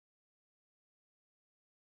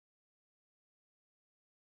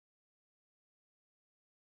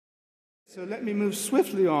So let me move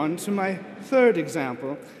swiftly on to my third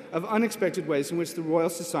example of unexpected ways in which the Royal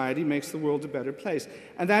Society makes the world a better place,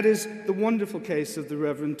 and that is the wonderful case of the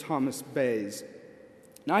Reverend Thomas Bayes.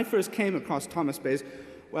 Now, I first came across Thomas Bayes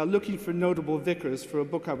while looking for notable vicars for a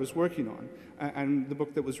book I was working on, and the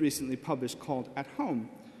book that was recently published called At Home,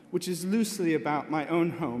 which is loosely about my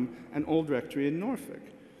own home, an old rectory in Norfolk.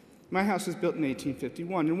 My house was built in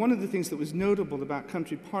 1851, and one of the things that was notable about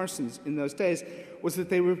country parsons in those days was that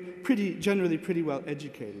they were generally pretty well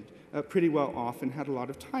educated, pretty well off, and had a lot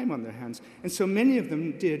of time on their hands. And so many of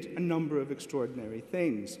them did a number of extraordinary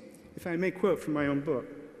things. If I may quote from my own book.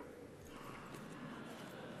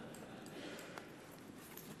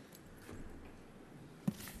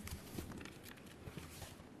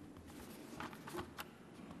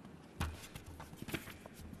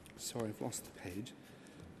 Sorry, I've lost the page.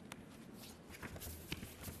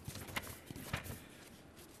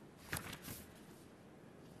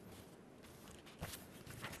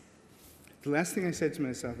 The last thing I said to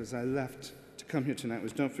myself as I left to come here tonight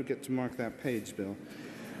was, don't forget to mark that page, Bill.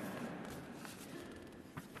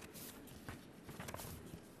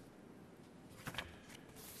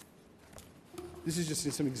 This is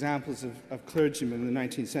just some examples of clergymen in the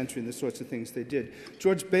 19th century and the sorts of things they did.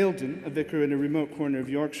 George Baildon, a vicar in a remote corner of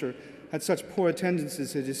Yorkshire, had such poor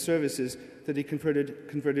attendances at his services that he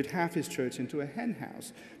converted half his church into a hen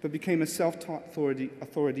house, but became a self-taught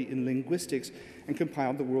authority in linguistics and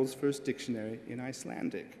compiled the world's first dictionary in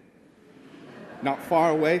Icelandic. Not far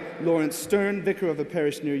away, Lawrence Sterne, vicar of a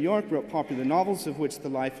parish near York, wrote popular novels, of which the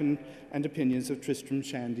life and opinions of Tristram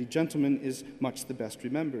Shandy, gentleman, is much the best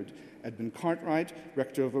remembered. Edmund Cartwright,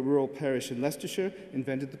 rector of a rural parish in Leicestershire,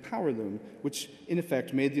 invented the power loom, which in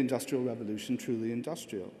effect made the Industrial Revolution truly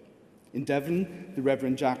industrial. In Devon, the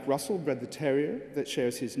Reverend Jack Russell bred the terrier that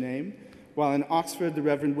shares his name, while in Oxford, the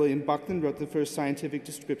Reverend William Buckland wrote the first scientific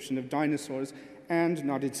description of dinosaurs and,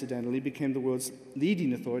 not incidentally, became the world's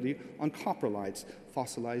leading authority on coprolites,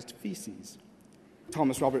 fossilized feces.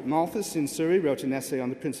 Thomas Robert Malthus in Surrey wrote an essay on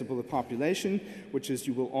the principle of population, which, as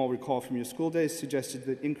you will all recall from your school days, suggested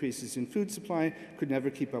that increases in food supply could never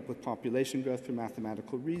keep up with population growth for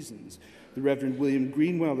mathematical reasons. The Reverend William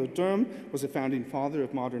Greenwell of Durham was a founding father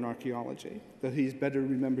of modern archaeology, though he is better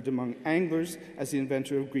remembered among anglers as the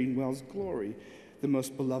inventor of Greenwell's glory, the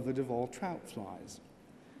most beloved of all trout flies.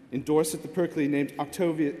 In Dorset, the Berkeley named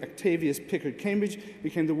Octavius Pickard Cambridge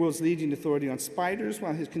became the world's leading authority on spiders,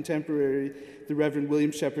 while his contemporary, the Reverend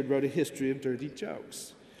William Shepherd, wrote a history of dirty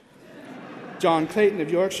jokes. John Clayton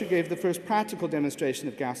of Yorkshire gave the first practical demonstration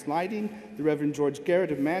of gas lighting. The Reverend George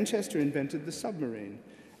Garrett of Manchester invented the submarine.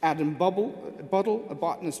 Adam Buddle, a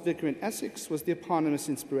botanist vicar in Essex, was the eponymous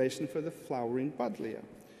inspiration for the flowering buddleia.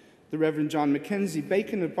 The Reverend John Mackenzie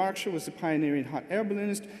Bacon of Berkshire was the pioneering hot air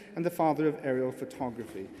balloonist and the father of aerial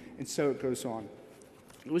photography. And so it goes on.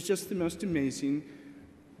 It was just the most amazing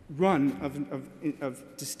run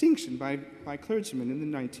of distinction by clergymen in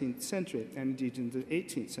the 19th century and indeed in the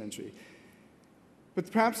 18th century. But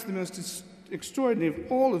perhaps the most extraordinary of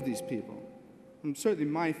all of these people, and certainly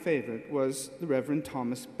my favorite, was the Reverend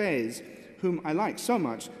Thomas Bayes, whom I like so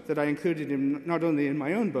much that I included him not only in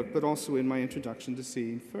my own book, but also in my introduction to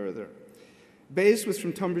Seeing Further. Bayes was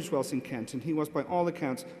from Tunbridge Wells in Kent, and he was, by all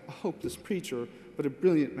accounts, a hopeless preacher, but a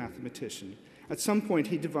brilliant mathematician. At some point,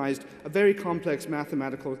 he devised a very complex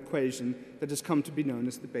mathematical equation that has come to be known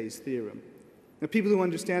as the Bayes Theorem. Now, people who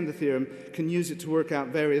understand the theorem can use it to work out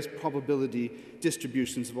various probability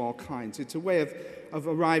distributions of all kinds. It's a way of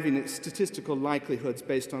arriving at statistical likelihoods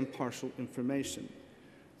based on partial information.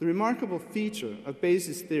 The remarkable feature of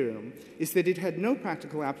Bayes' theorem is that it had no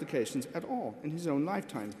practical applications at all in his own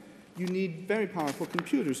lifetime. You need very powerful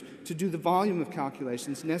computers to do the volume of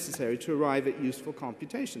calculations necessary to arrive at useful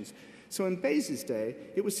computations. So in Bayes' day,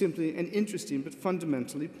 it was simply an interesting but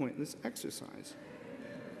fundamentally pointless exercise.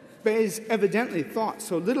 Bayes evidently thought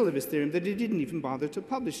so little of his theorem that he didn't even bother to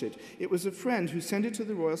publish it. It was a friend who sent it to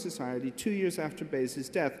the Royal Society 2 years after Bayes'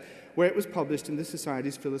 death, where it was published in the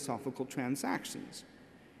Society's Philosophical Transactions.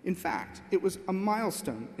 In fact, it was a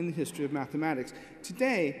milestone in the history of mathematics.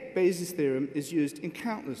 Today, Bayes' theorem is used in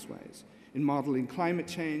countless ways, in modeling climate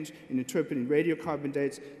change, in interpreting radiocarbon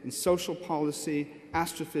dates, in social policy,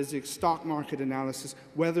 astrophysics, stock market analysis,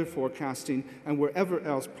 weather forecasting, and wherever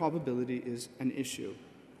else probability is an issue.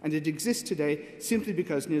 And it exists today simply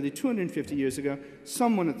because nearly 250 years ago,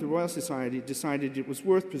 someone at the Royal Society decided it was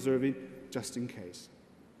worth preserving just in case.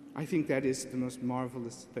 I think that is the most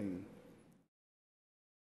marvelous thing